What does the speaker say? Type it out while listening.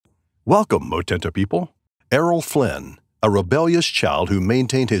Welcome, Motenta people. Errol Flynn, a rebellious child who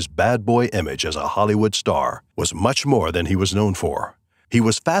maintained his bad boy image as a Hollywood star, was much more than he was known for. He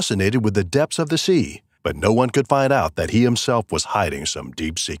was fascinated with the depths of the sea, but no one could find out that he himself was hiding some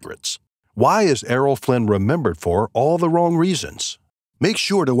deep secrets. Why is Errol Flynn remembered for all the wrong reasons? Make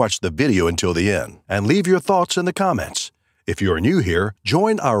sure to watch the video until the end and leave your thoughts in the comments. If you are new here,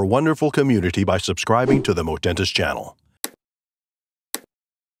 join our wonderful community by subscribing to the Motentas channel.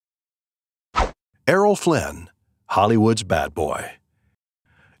 Errol Flynn, Hollywood's bad boy.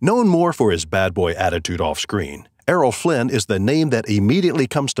 Known more for his bad boy attitude off-screen, Errol Flynn is the name that immediately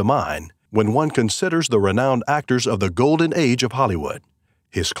comes to mind when one considers the renowned actors of the golden age of Hollywood.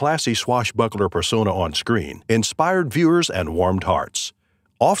 His classy swashbuckler persona on screen inspired viewers and warmed hearts.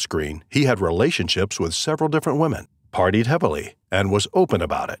 Off-screen, he had relationships with several different women, partied heavily, and was open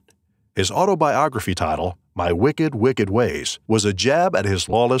about it. His autobiography title, My Wicked, Wicked Ways, was a jab at his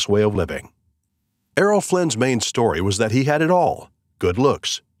lawless way of living. Errol Flynn's main story was that he had it all: good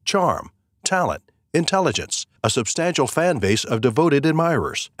looks, charm, talent, intelligence, a substantial fan base of devoted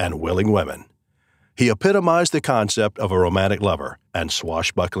admirers, and willing women. He epitomized the concept of a romantic lover and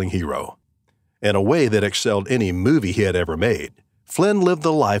swashbuckling hero. In a way that excelled any movie he had ever made, Flynn lived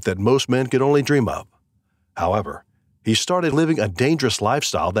the life that most men could only dream of. However, he started living a dangerous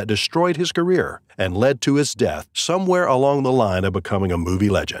lifestyle that destroyed his career and led to his death somewhere along the line of becoming a movie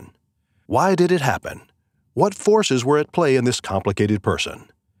legend. Why did it happen? What forces were at play in this complicated person?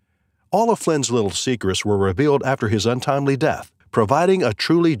 All of Flynn's little secrets were revealed after his untimely death, providing a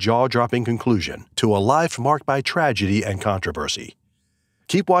truly jaw-dropping conclusion to a life marked by tragedy and controversy.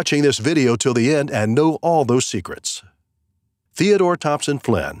 Keep watching this video till the end and know all those secrets. Theodore Thompson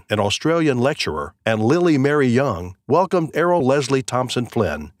Flynn, an Australian lecturer, and Lily Mary Young welcomed Errol Leslie Thompson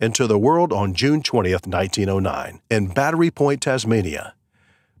Flynn into the world on June 20, 1909, in Battery Point, Tasmania.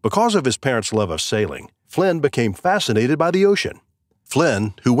 Because of his parents' love of sailing, Flynn became fascinated by the ocean.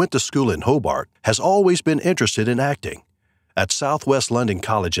 Flynn, who went to school in Hobart, has always been interested in acting. At Southwest London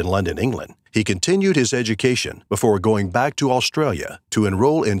College in London, England, he continued his education before going back to Australia to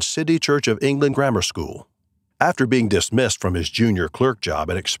enroll in Sydney Church of England Grammar School. After being dismissed from his junior clerk job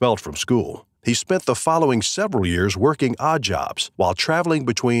and expelled from school, he spent the following several years working odd jobs while traveling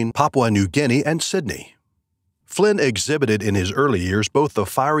between Papua New Guinea and Sydney. Flynn exhibited in his early years both the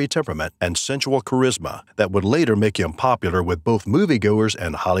fiery temperament and sensual charisma that would later make him popular with both moviegoers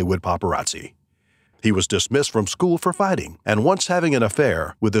and Hollywood paparazzi. He was dismissed from school for fighting and once having an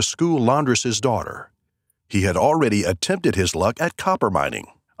affair with the school laundress's daughter. He had already attempted his luck at copper mining,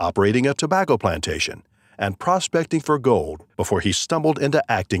 operating a tobacco plantation, and prospecting for gold before he stumbled into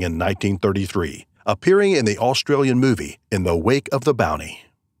acting in 1933, appearing in the Australian movie In the Wake of the Bounty.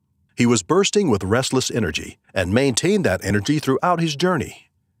 He was bursting with restless energy and maintained that energy throughout his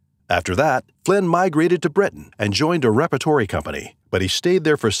journey. After that, Flynn migrated to Britain and joined a repertory company, but he stayed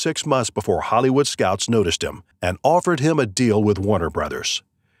there for 6 months before Hollywood scouts noticed him and offered him a deal with Warner Brothers.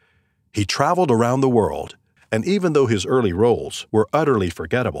 He traveled around the world, and even though his early roles were utterly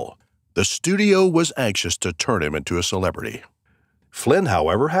forgettable, the studio was anxious to turn him into a celebrity. Flynn,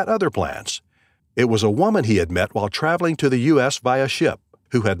 however, had other plans. It was a woman he had met while traveling to the U.S. via ship,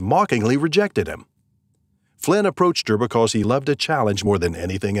 who had mockingly rejected him. Flynn approached her because he loved a challenge more than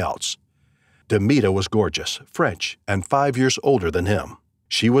anything else. Demita was gorgeous, French, and 5 years older than him.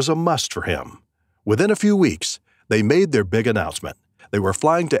 She was a must for him. Within a few weeks, they made their big announcement. They were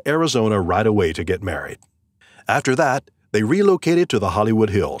flying to Arizona right away to get married. After that, they relocated to the Hollywood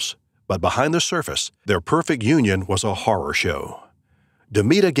Hills, but behind the surface, their perfect union was a horror show.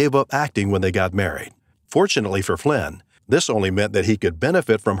 Demita gave up acting when they got married. Fortunately for Flynn, this only meant that he could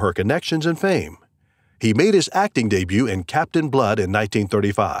benefit from her connections and fame. He made his acting debut in Captain Blood in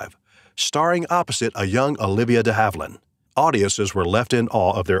 1935, starring opposite a young Olivia de Havilland. Audiences were left in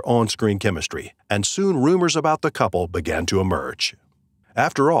awe of their on-screen chemistry, and soon rumors about the couple began to emerge.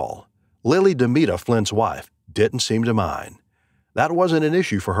 After all, Lily Demita, Flynn's wife, didn't seem to mind. That wasn't an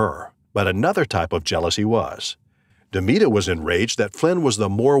issue for her, but another type of jealousy was. Demita was enraged that Flynn was the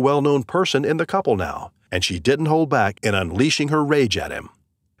more well-known person in the couple now, and she didn't hold back in unleashing her rage at him.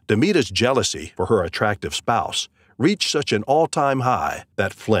 Demita's jealousy for her attractive spouse reached such an all-time high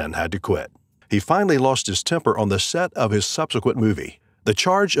that Flynn had to quit. He finally lost his temper on the set of his subsequent movie, The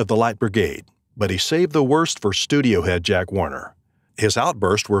Charge of the Light Brigade, but he saved the worst for studio head Jack Warner. His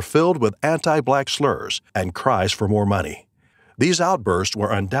outbursts were filled with anti-black slurs and cries for more money. These outbursts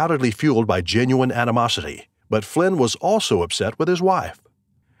were undoubtedly fueled by genuine animosity, but Flynn was also upset with his wife.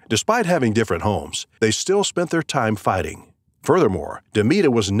 Despite having different homes, they still spent their time fighting. Furthermore, Demita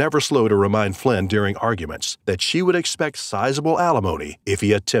was never slow to remind Flynn during arguments that she would expect sizable alimony if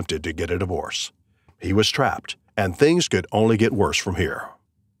he attempted to get a divorce. He was trapped, and things could only get worse from here.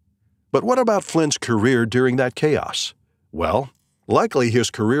 But what about Flynn's career during that chaos? Well, likely his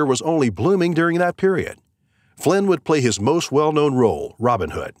career was only blooming during that period. Flynn would play his most well-known role,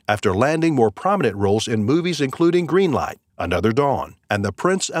 Robin Hood, after landing more prominent roles in movies including Greenlight, Another Dawn, and The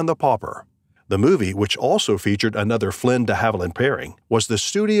Prince and the Pauper. The movie, which also featured another Flynn-de Havilland pairing, was the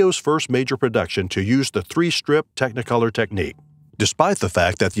studio's first major production to use the three-strip Technicolor technique. Despite the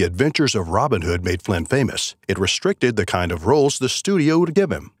fact that the adventures of Robin Hood made Flynn famous, it restricted the kind of roles the studio would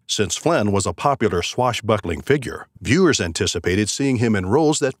give him. Since Flynn was a popular swashbuckling figure, viewers anticipated seeing him in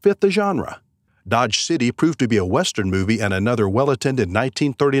roles that fit the genre. Dodge City proved to be a Western movie and another well-attended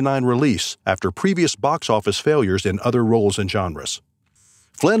 1939 release after previous box office failures in other roles and genres.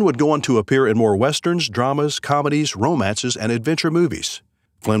 Flynn would go on to appear in more westerns, dramas, comedies, romances, and adventure movies.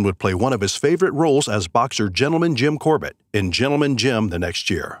 Flynn would play one of his favorite roles as boxer Gentleman Jim Corbett in Gentleman Jim the next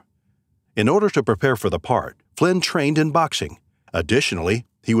year. In order to prepare for the part, Flynn trained in boxing. Additionally,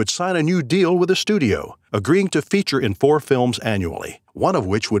 he would sign a new deal with the studio, agreeing to feature in 4 films annually, one of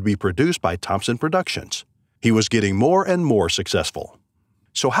which would be produced by Thompson Productions. He was getting more and more successful.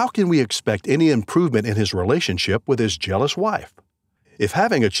 So how can we expect any improvement in his relationship with his jealous wife? If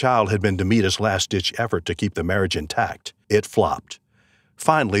having a child had been Demita's last-ditch effort to keep the marriage intact, it flopped.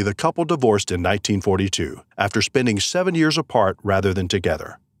 Finally, the couple divorced in 1942, after spending 7 years apart rather than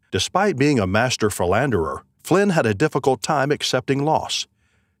together. Despite being a master philanderer, Flynn had a difficult time accepting loss.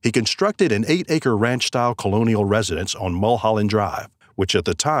 He constructed an 8-acre ranch-style colonial residence on Mulholland Drive, which at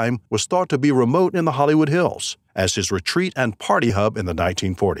the time was thought to be remote in the Hollywood Hills, as his retreat and party hub in the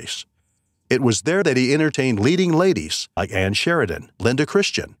 1940s. It was there that he entertained leading ladies like Ann Sheridan, Linda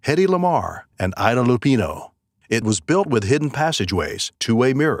Christian, Hedy Lamarr, and Ida Lupino. It was built with hidden passageways,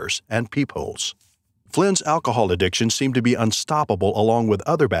 two-way mirrors, and peepholes. Flynn's alcohol addiction seemed to be unstoppable along with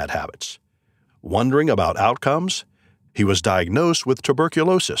other bad habits. Wondering about outcomes? He was diagnosed with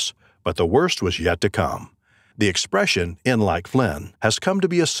tuberculosis, but the worst was yet to come. The expression, "in like Flynn," has come to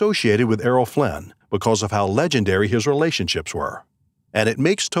be associated with Errol Flynn because of how legendary his relationships were. And it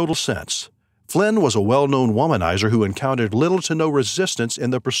makes total sense. Flynn was a well-known womanizer who encountered little to no resistance in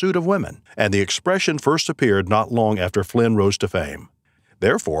the pursuit of women, and the expression first appeared not long after Flynn rose to fame.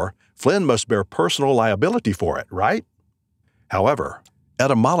 Therefore, Flynn must bear personal liability for it, right? However,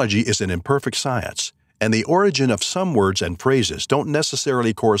 etymology is an imperfect science, and the origin of some words and phrases don't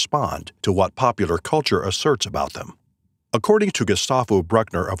necessarily correspond to what popular culture asserts about them. According to Gustavo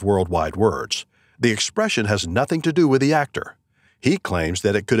Bruckner of Worldwide Words, the expression has nothing to do with the actor. He claims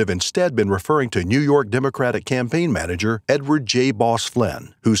that it could have instead been referring to New York Democratic campaign manager Edward J. Boss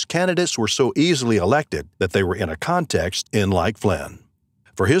Flynn, whose candidates were so easily elected that they were in a context in like Flynn.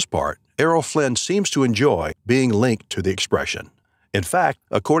 For his part, Errol Flynn seems to enjoy being linked to the expression. In fact,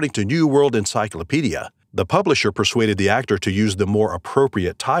 according to New World Encyclopedia, the publisher persuaded the actor to use the more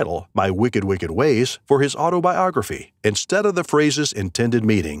appropriate title, My Wicked Wicked Ways, for his autobiography, instead of the phrase's intended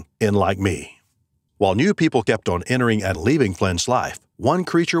meaning, In Like Me. While new people kept on entering and leaving Flynn's life, one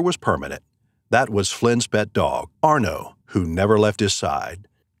creature was permanent. That was Flynn's pet dog, Arno, who never left his side.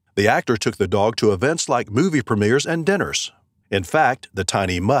 The actor took the dog to events like movie premieres and dinners. In fact, the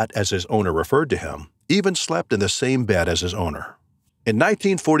tiny mutt, as his owner referred to him, even slept in the same bed as his owner. In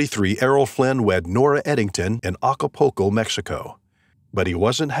 1943, Errol Flynn wed Nora Eddington in Acapulco, Mexico. But he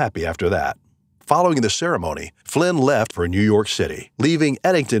wasn't happy after that. Following the ceremony, Flynn left for New York City, leaving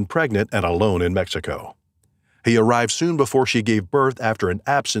Eddington pregnant and alone in Mexico. He arrived soon before she gave birth after an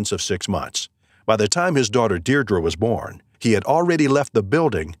absence of 6 months. By the time his daughter Deirdre was born, he had already left the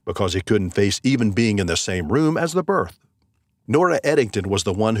building because he couldn't face even being in the same room as the birth. Nora Eddington was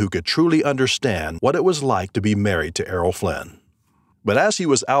the one who could truly understand what it was like to be married to Errol Flynn. But as he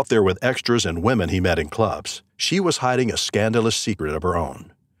was out there with extras and women he met in clubs, she was hiding a scandalous secret of her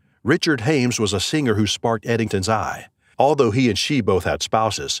own. Richard Hames was a singer who sparked Eddington's eye. Although he and she both had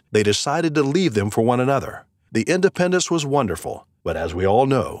spouses, they decided to leave them for one another. The independence was wonderful, but as we all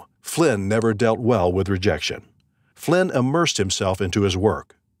know, Flynn never dealt well with rejection. Flynn immersed himself into his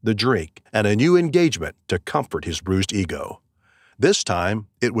work, the drink, and a new engagement to comfort his bruised ego. This time,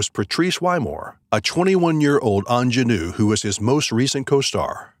 it was Patrice Wymore, a 21-year-old ingenue who was his most recent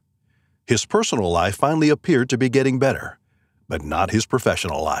co-star. His personal life finally appeared to be getting better, but not his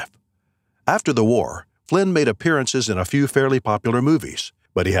professional life. After the war, Flynn made appearances in a few fairly popular movies,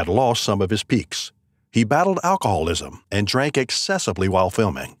 but he had lost some of his peaks. He battled alcoholism and drank excessively while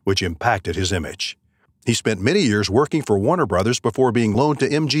filming, which impacted his image. He spent many years working for Warner Brothers before being loaned to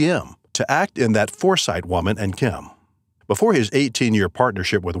MGM to act in That Forsyte Woman and Kim. Before his 18-year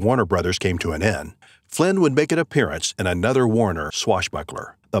partnership with Warner Brothers came to an end, Flynn would make an appearance in another Warner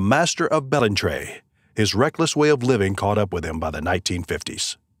swashbuckler, The Master of Ballantrae. His reckless way of living caught up with him by the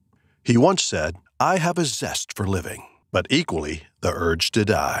 1950s. He once said, "I have a zest for living, but equally the urge to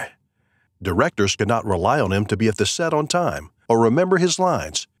die." Directors could not rely on him to be at the set on time or remember his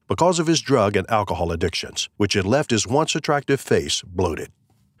lines because of his drug and alcohol addictions, which had left his once attractive face bloated.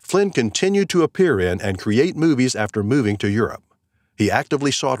 Flynn continued to appear in and create movies after moving to Europe. He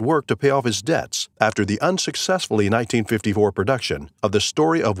actively sought work to pay off his debts after the unsuccessfully 1954 production of The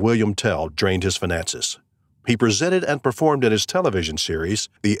Story of William Tell drained his finances. He presented and performed in his television series,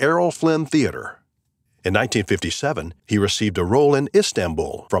 The Errol Flynn Theater. In 1957, he received a role in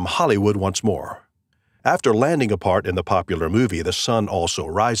Istanbul from Hollywood once more. After landing a part in the popular movie The Sun Also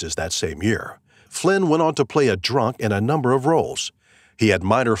Rises that same year, Flynn went on to play a drunk in a number of roles. He had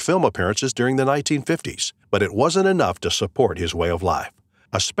minor film appearances during the 1950s, but it wasn't enough to support his way of life,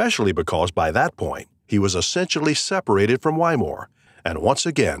 especially because by that point, he was essentially separated from Wymore and once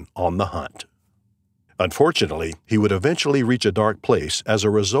again on the hunt. Unfortunately, he would eventually reach a dark place as a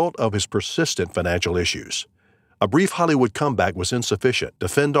result of his persistent financial issues. A brief Hollywood comeback was insufficient to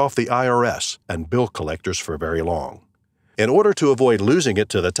fend off the IRS and bill collectors for very long. In order to avoid losing it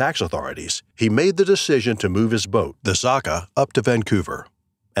to the tax authorities, he made the decision to move his boat, the Zaka, up to Vancouver.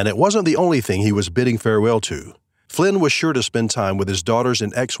 And it wasn't the only thing he was bidding farewell to. Flynn was sure to spend time with his daughters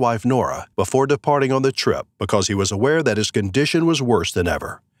and ex-wife Nora before departing on the trip because he was aware that his condition was worse than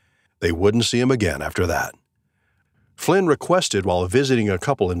ever. They wouldn't see him again after that. Flynn requested while visiting a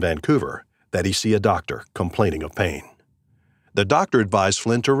couple in Vancouver that he see a doctor complaining of pain. The doctor advised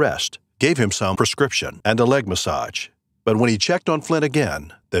Flynn to rest, gave him some prescription and a leg massage. But when he checked on Flynn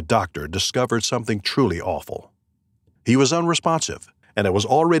again, the doctor discovered something truly awful. He was unresponsive, and it was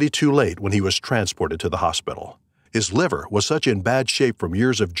already too late when he was transported to the hospital. His liver was such in bad shape from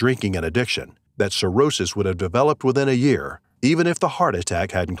years of drinking and addiction that cirrhosis would have developed within a year, even if the heart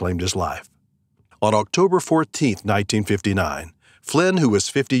attack hadn't claimed his life. On October 14, 1959, Flynn, who was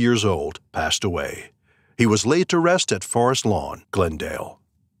 50 years old, passed away. He was laid to rest at Forest Lawn, Glendale.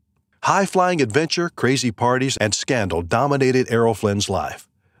 High-flying adventure, crazy parties, and scandal dominated Errol Flynn's life,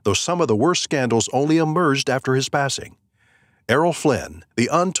 though some of the worst scandals only emerged after his passing. Errol Flynn, The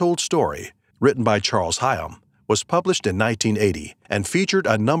Untold Story, written by Charles Hyam, was published in 1980 and featured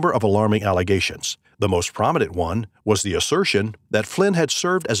a number of alarming allegations. The most prominent one was the assertion that Flynn had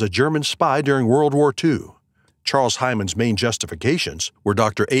served as a German spy during World War II. Charles Hyman's main justifications were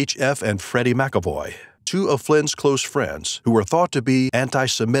Dr. H.F. and Freddie McAvoy, two of Flynn's close friends who were thought to be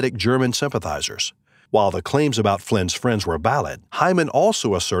anti-Semitic German sympathizers. While the claims about Flynn's friends were valid, Hyman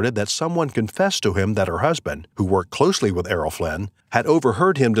also asserted that someone confessed to him that her husband, who worked closely with Errol Flynn, had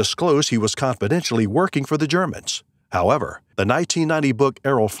overheard him disclose he was confidentially working for the Germans. However, the 1990 book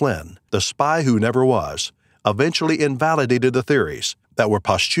Errol Flynn, The Spy Who Never Was, eventually invalidated the theories that were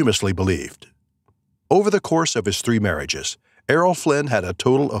posthumously believed. Over the course of his 3 marriages, Errol Flynn had a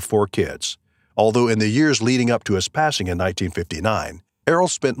total of 4 kids. Although in the years leading up to his passing in 1959, Errol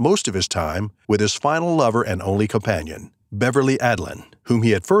spent most of his time with his final lover and only companion, Beverly Adlin, whom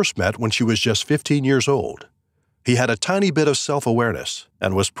he had first met when she was just 15 years old. He had a tiny bit of self-awareness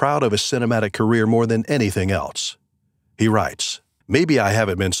and was proud of his cinematic career more than anything else. He writes, "Maybe I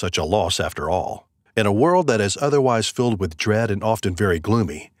haven't been such a loss after all. In a world that is otherwise filled with dread and often very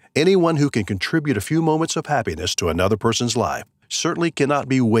gloomy, anyone who can contribute a few moments of happiness to another person's life certainly cannot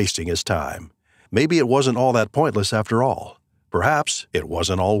be wasting his time. Maybe it wasn't all that pointless after all. Perhaps it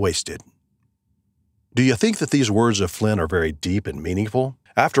wasn't all wasted." Do you think that these words of Flynn are very deep and meaningful?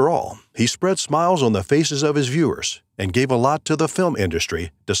 After all, he spread smiles on the faces of his viewers and gave a lot to the film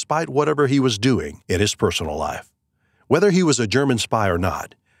industry despite whatever he was doing in his personal life. Whether he was a German spy or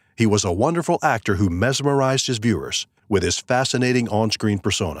not, he was a wonderful actor who mesmerized his viewers with his fascinating on-screen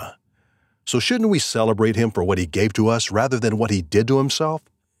persona. So shouldn't we celebrate him for what he gave to us rather than what he did to himself?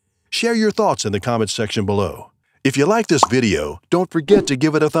 Share your thoughts in the comments section below. If you like this video, don't forget to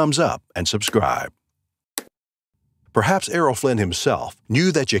give it a thumbs up and subscribe. Perhaps Errol Flynn himself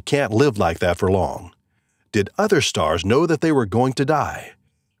knew that you can't live like that for long. Did other stars know that they were going to die?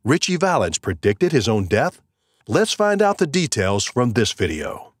 Ritchie Valens predicted his own death? Let's find out the details from this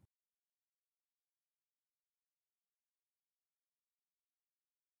video.